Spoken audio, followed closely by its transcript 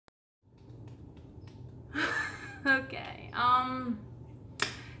Okay,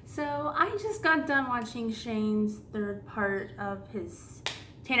 so I just got done watching Shane's third part of his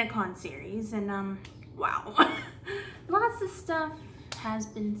TanaCon series, and, wow. Lots of stuff has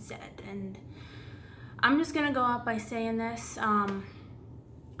been said, and I'm just gonna go out by saying this.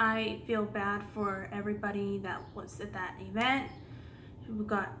 I feel bad for everybody that was at that event, who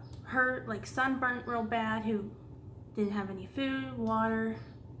got hurt, like sunburnt real bad, who didn't have any food, water,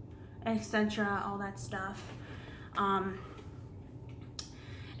 etc., all that stuff.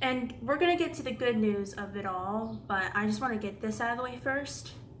 And we're gonna get to the good news of it all, but I just want to get this out of the way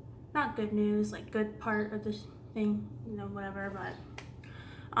first. Not good news, like good part of the thing, you know, whatever,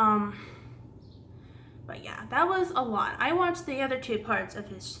 but yeah, that was a lot. I watched the other two parts of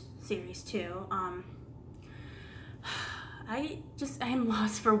his series too. I am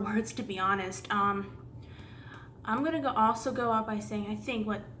lost for words, to be honest. I'm gonna also go out by saying I think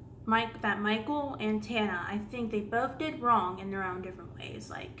Michael and Tana, I think they both did wrong in their own different ways.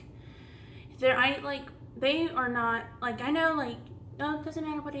 Like, they are not, like, I know, like, oh, it doesn't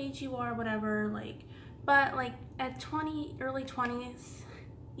matter what age you are, whatever, like, but like at early 20s,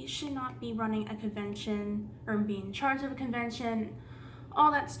 you should not be running a convention or be in charge of a convention,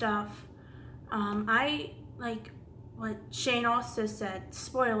 all that stuff. I like what Shane also said,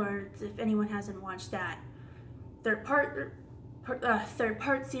 spoilers if anyone hasn't watched that, third part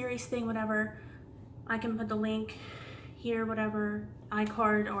series thing, whatever. I can put the link here, whatever,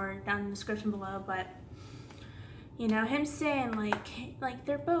 iCard or down in the description below. But you know, him saying like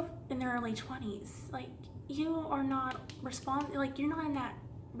they're both in their early 20s, like you are not like you're not in that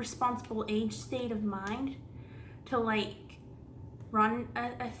responsible age state of mind to like run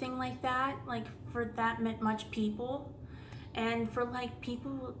a thing like that, like for that much people, and for like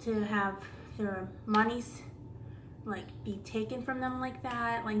people to have their monies like be taken from them like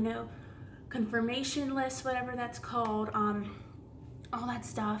that, like no confirmation list, whatever that's called, all that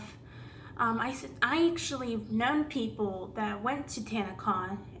stuff. I actually known people that went to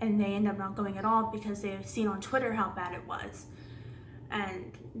TanaCon and they ended up not going at all because they've seen on Twitter how bad it was,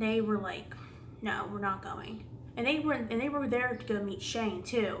 and they were like, no, we're not going. And they were there to go meet Shane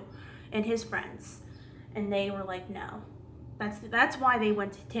too and his friends, and they were like, no. That's why they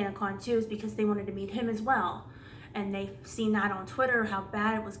went to TanaCon too, is because they wanted to meet him as well. And they've seen that on Twitter, how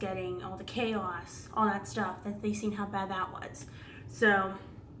bad it was getting, all the chaos, all that stuff, that they've seen how bad that was. So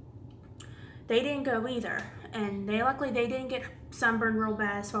they didn't go either. And luckily they didn't get sunburned real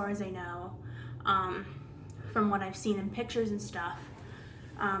bad as far as I know, from what I've seen in pictures and stuff.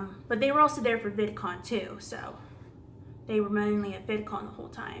 But they were also there for VidCon too, so they were mainly at VidCon the whole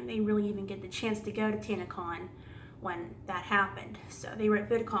time. They really even get the chance to go to TanaCon when that happened. So they were at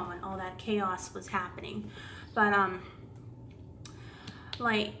VidCon when all that chaos was happening. But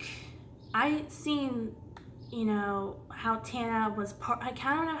like, I seen, you know, how Tana was I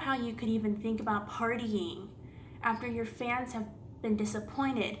don't know how you could even think about partying after your fans have been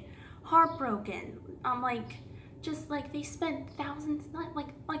disappointed, heartbroken. Like, just like they spent thousands,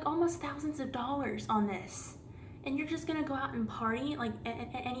 like almost thousands of dollars on this, and you're just gonna go out and party like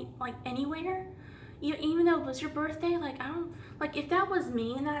anywhere? Even though it was your birthday, like, I don't, like, if that was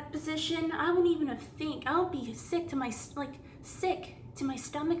me in that position, I wouldn't even I would be sick to my stomach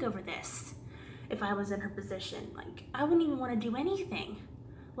over this. If I was in her position, like, I wouldn't even want to do anything,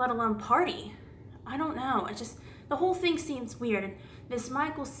 let alone party. I don't know, it's just, the whole thing seems weird. And this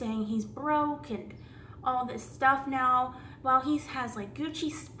Michael's saying he's broke and all this stuff now, while he has like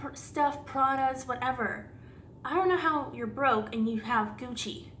Gucci stuff, Pradas, whatever. I don't know how you're broke and you have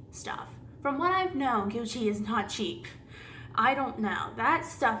Gucci stuff. From what I've known, Gucci is not cheap. I don't know. That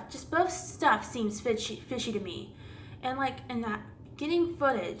stuff, just both stuff seems fishy to me. And like in that, getting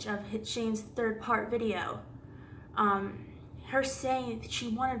footage of Shane's third part video, her saying that she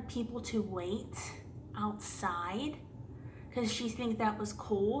wanted people to wait outside because she thinks that was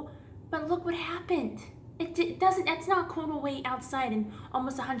cool. But look what happened. It's not cool to wait outside in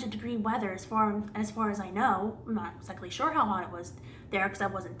almost 100-degree weather as far as I know. I'm not exactly sure how hot it was there because I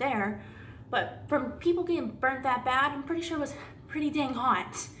wasn't there. But from people getting burnt that bad, I'm pretty sure it was pretty dang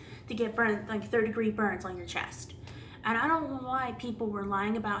hot to get burnt, like 3rd-degree burns on your chest. And I don't know why people were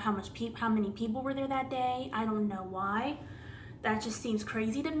lying about how many people were there that day. I don't know why. That just seems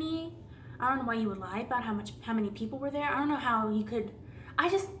crazy to me. I don't know why you would lie about how many people were there. I don't know how you could.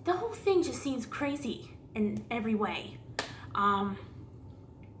 The whole thing just seems crazy in every way. You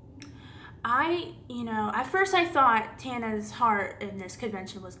know, at first I thought Tana's heart in this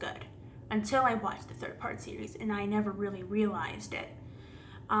convention was good, until I watched the third part series, and I never really realized it.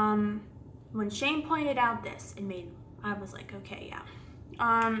 When Shane pointed out this, I was like, okay,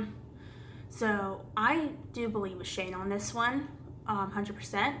 yeah. So I do believe with Shane on this one,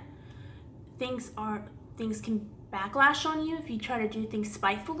 100%. Things can backlash on you if you try to do things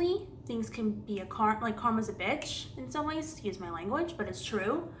spitefully. Things can be like karma's a bitch in some ways, excuse my language, but it's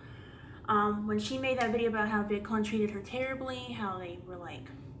true. When she made that video about how VidCon treated her terribly, how they were like,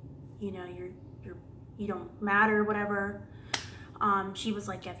 you know, you don't matter, whatever. She was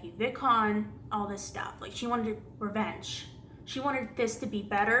like, F you VidCon, all this stuff. Like, she wanted revenge. She wanted this to be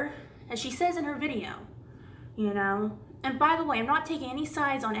better, as she says in her video, you know. And by the way, I'm not taking any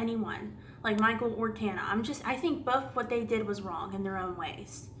sides on anyone, like Michael or Tana. I think both what they did was wrong in their own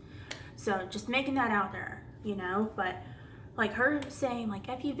ways. So just making that out there, you know. But like her saying like,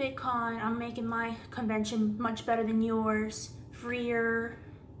 F you VidCon, I'm making my convention much better than yours, freer,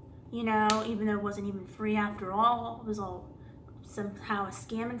 you know, even though it wasn't even free after all. It was all somehow a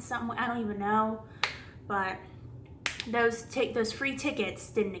scam in some way, I don't even know. But those free tickets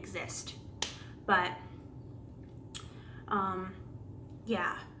didn't exist. But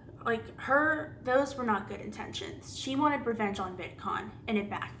yeah, like those were not good intentions. She wanted revenge on VidCon and it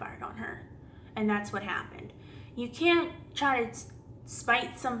backfired on her, and that's what happened. You can't try to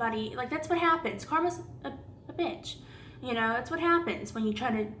spite somebody. Like, that's what happens. Karma's a bitch, you know. That's what happens when you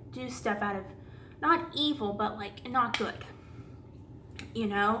try to do stuff out of not evil, but like not good, you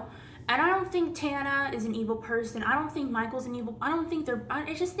know. And I don't think Tana is an evil person. I don't think Michael's an evil.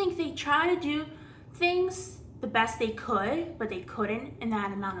 I just think they try to do things the best they could, but they couldn't in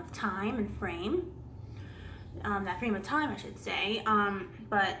that amount of time and frame. That frame of time, I should say.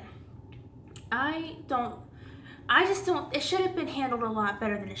 But I just don't. It should have been handled a lot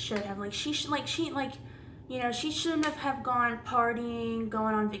better than it should have. Like, you know, she shouldn't have gone partying,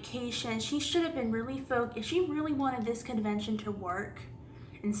 going on vacation. She should have been really focused. If she really wanted this convention to work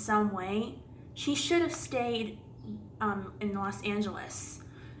in some way, she should have stayed in Los Angeles,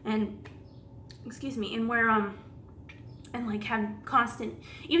 and excuse me, and where and like had constant,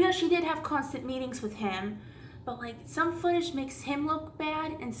 even though she did have constant meetings with him, but like some footage makes him look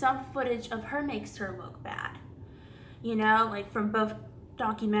bad and some footage of her makes her look bad, you know, like from both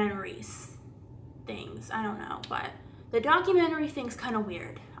documentaries things. I don't know, but the documentary thing's kind of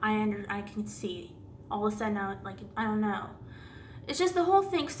weird. I can see all of a sudden, like, I don't know. It's just the whole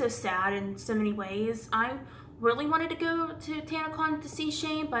thing's so sad in so many ways. I really wanted to go to TanaCon to see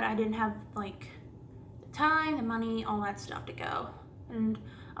Shane, but I didn't have like the time, the money, all that stuff to go. And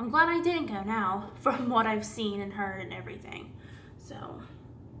I'm glad I didn't go now from what I've seen and heard and everything. So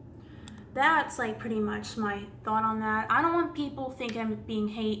that's like pretty much my thought on that. I don't want people thinking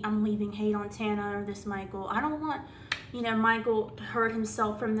I'm leaving hate on Tana or this Michael. I don't want, you know, Michael to hurt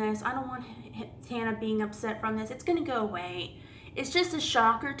himself from this. I don't want Tana being upset from this. It's gonna go away. It's just a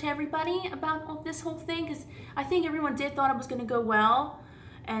shocker to everybody about this whole thing, because I think everyone thought it was going to go well,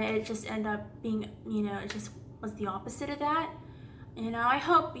 and it just ended up being, you know, it just was the opposite of that. You know, I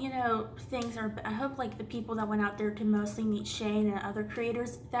hope, you know, I hope like the people that went out there to mostly meet Shane and other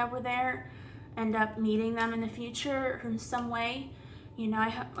creators that were there end up meeting them in the future in some way. You know, I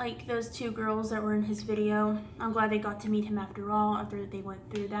hope like those two girls that were in his video, I'm glad they got to meet him after all, after they went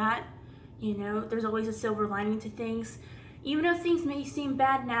through that. You know, there's always a silver lining to things. Even though things may seem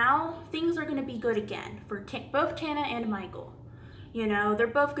bad now, things are going to be good again for both Tana and Michael. You know, they're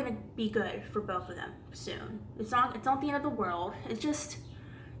both going to be good for both of them soon. It's not the end of the world. It's just,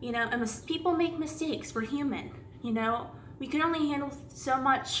 you know, people make mistakes. We're human, you know. We can only handle so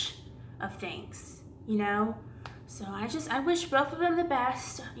much of things, you know. So I wish both of them the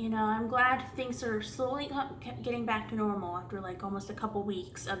best. You know, I'm glad things are slowly getting back to normal after like almost a couple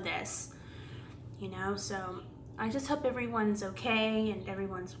weeks of this, you know. So I just hope everyone's okay and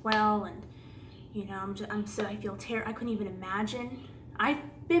everyone's well, and you know, I feel terrible. I couldn't even imagine. I've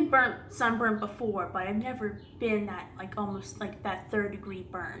been sunburned before, but I've never been that like almost like that 3rd-degree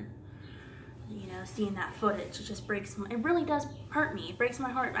burn. You know, seeing that footage, it just breaks it really does hurt me. It breaks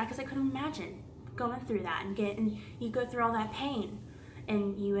my heart because I couldn't imagine going through that and you go through all that pain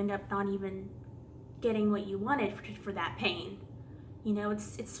and you end up not even getting what you wanted for that pain. You know,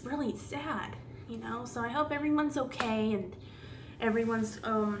 it's really sad. You know, so I hope everyone's okay and everyone's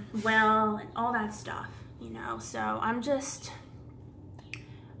well and all that stuff, you know. So I'm just,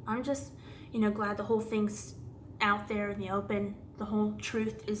 you know, glad the whole thing's out there in the open. The whole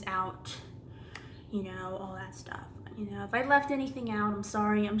truth is out, you know, all that stuff. You know, if I left anything out, I'm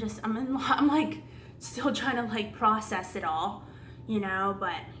sorry. I'm like still trying to like process it all, you know,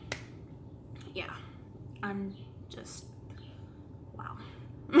 but yeah, I'm just, wow.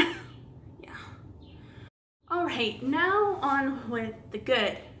 All right, now on with the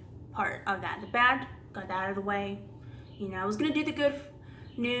good part of that. The bad, got that out of the way. You know, I was gonna do the good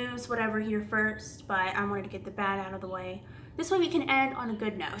news, whatever, here first, but I wanted to get the bad out of the way. This way we can end on a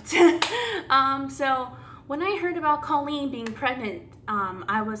good note. So when I heard about Colleen being pregnant,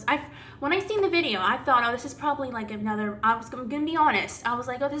 when I seen the video, I thought, oh, this is probably like another, I'm gonna be honest, I was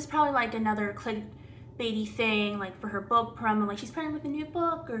like, oh, this is probably like another clickbaity thing, like for her book promo, like she's pregnant with a new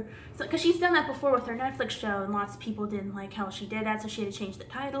book, or, because she's done that before with her Netflix show, and lots of people didn't like how she did that, so she had to change the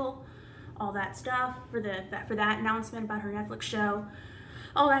title, all that stuff, for that announcement about her Netflix show,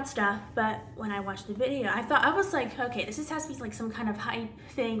 all that stuff. But when I watched the video, I was like, okay, this has to be like some kind of hype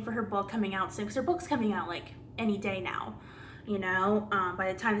thing for her book coming out soon, because her book's coming out like any day now, you know.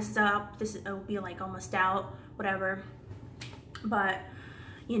 By the time this is up, it'll be like almost out, whatever. But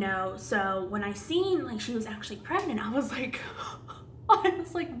you know, so when I seen like she was actually pregnant, I was like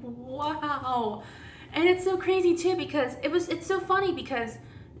wow. And it's so crazy too, because it's so funny, because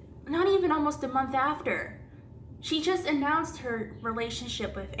not even almost a month after, she just announced her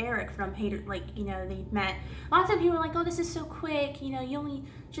relationship with Eric from Hater, like, you know, they met. Lots of people were like, oh, this is so quick, you know, you only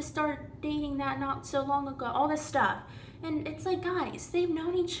just started dating that not so long ago, all this stuff. And it's like, guys, they've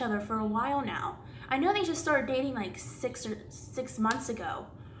known each other for a while now. I know they just started dating like 6 months ago,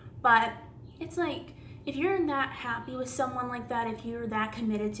 but it's like, if you're that happy with someone like that, if you're that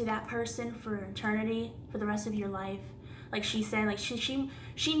committed to that person for eternity, for the rest of your life, like she said, like she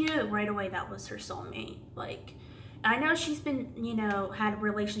knew right away that was her soulmate. Like, I know she's been, you know, had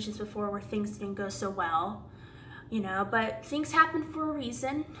relationships before where things didn't go so well, you know, but things happen for a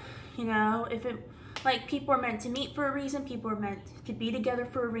reason, you know. If it, like, people are meant to meet for a reason, people are meant to be together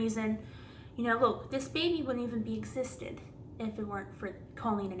for a reason, you know. Look, this baby wouldn't even be existed if it weren't for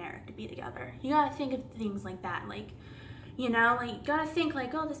Colleen and Eric to be together. You gotta think of things like that, like, you know, like, you gotta think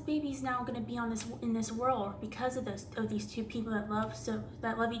like, oh, this baby's now gonna be in this world because of these two people that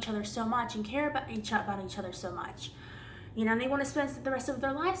love each other so much and care about each other so much. You know, and they want to spend the rest of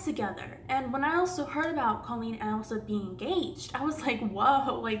their lives together. And when I also heard about Colleen and also being engaged, I was like,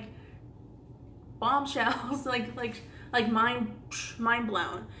 whoa, like bombshells, like mind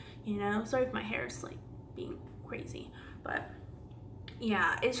blown. You know, sorry if my hair is like being crazy, but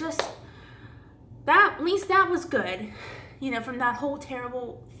yeah, it's just that, at least that was good. You know, from that whole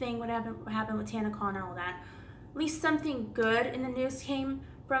terrible thing, what happened with TanaCon and all that, at least something good in the news came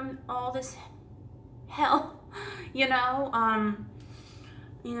from all this hell. You know, I'm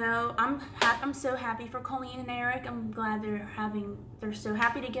so happy for Colleen and Eric. I'm glad they're so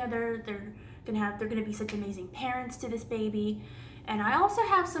happy together. They're gonna be such amazing parents to this baby. And I also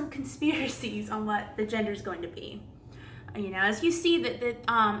have some conspiracies on what the gender is going to be. You know, as you see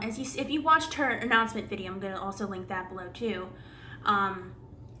if you watched her announcement video, I'm gonna also link that below too,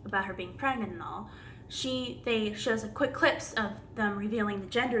 about her being pregnant and all. They shows a quick clips of them revealing the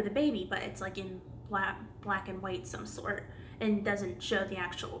gender of the baby, but it's like in black and white some sort, and doesn't show the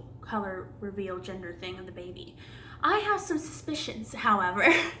actual color reveal gender thing of the baby. I have some suspicions, however.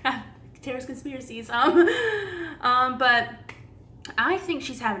 Tara's conspiracies. But I think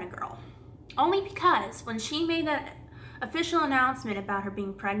she's having a girl, only because when she made that official announcement about her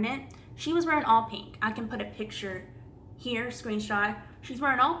being pregnant, she was wearing all pink. I can put a picture here, screenshot. She's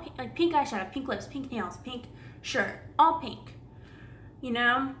wearing all pink, like pink eyeshadow, pink lips, pink nails, pink shirt, all pink. You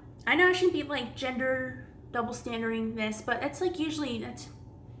know, I know I shouldn't be like gender double standarding this, but it's like usually that's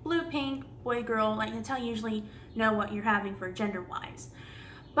blue, pink, boy, girl. Like, that's how you usually know what you're having for gender wise.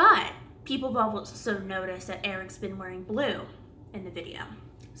 But people have also noticed that Eric's been wearing blue in the video.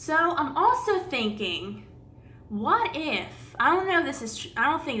 So I'm also thinking, what if, I don't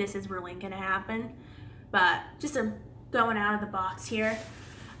think this is really gonna happen, but just going out of the box here,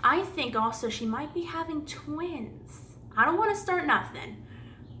 I think also she might be having twins. I don't want to start nothing,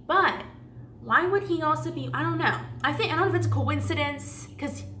 but why would he also be, I don't know. I don't know if it's a coincidence,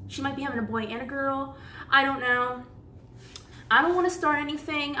 because she might be having a boy and a girl. I don't know. I don't want to start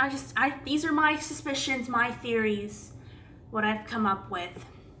anything. These are my suspicions, my theories, what I've come up with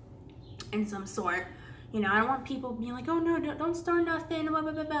in some sort. You know, I don't want people being like, oh no, don't start nothing, blah,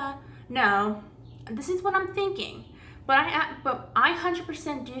 blah, blah, blah. No, this is what I'm thinking. But I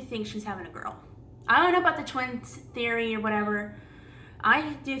 100% do think she's having a girl. I don't know about the twins theory or whatever.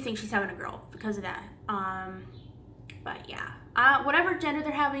 I do think she's having a girl because of that. But yeah, whatever gender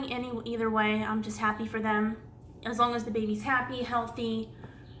they're having, either way, I'm just happy for them. As long as the baby's happy, healthy,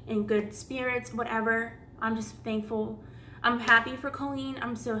 in good spirits, whatever. I'm just thankful. I'm happy for Colleen.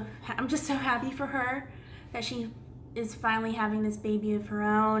 I'm just so happy for her that she is finally having this baby of her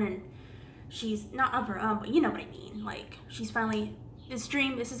own, and she's not of her own, but you know what I mean. Like, she's finally, this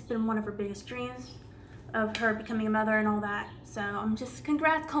has been one of her biggest dreams, of her becoming a mother and all that. So I'm just,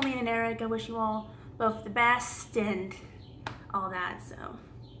 congrats Colleen and Eric. I wish you all both the best, and all that, so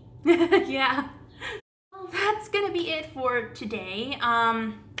yeah. Well, that's gonna be it for today.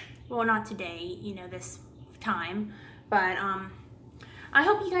 Well, not today, you know, this time, but I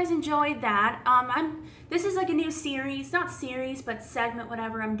hope you guys enjoyed that. This is like a new series, not series, but segment,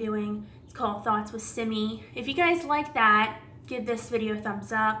 whatever I'm doing. It's called Thoughts with Simmy. If you guys like that, give this video a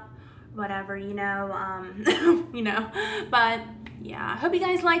thumbs up, whatever, you know, you know. But yeah, I hope you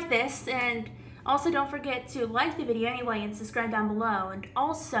guys like this, and also don't forget to like the video anyway and subscribe down below. And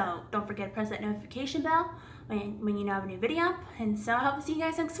also don't forget to press that notification bell when you know I have a new video up. And so I hope to see you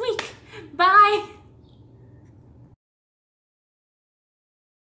guys next week. Bye!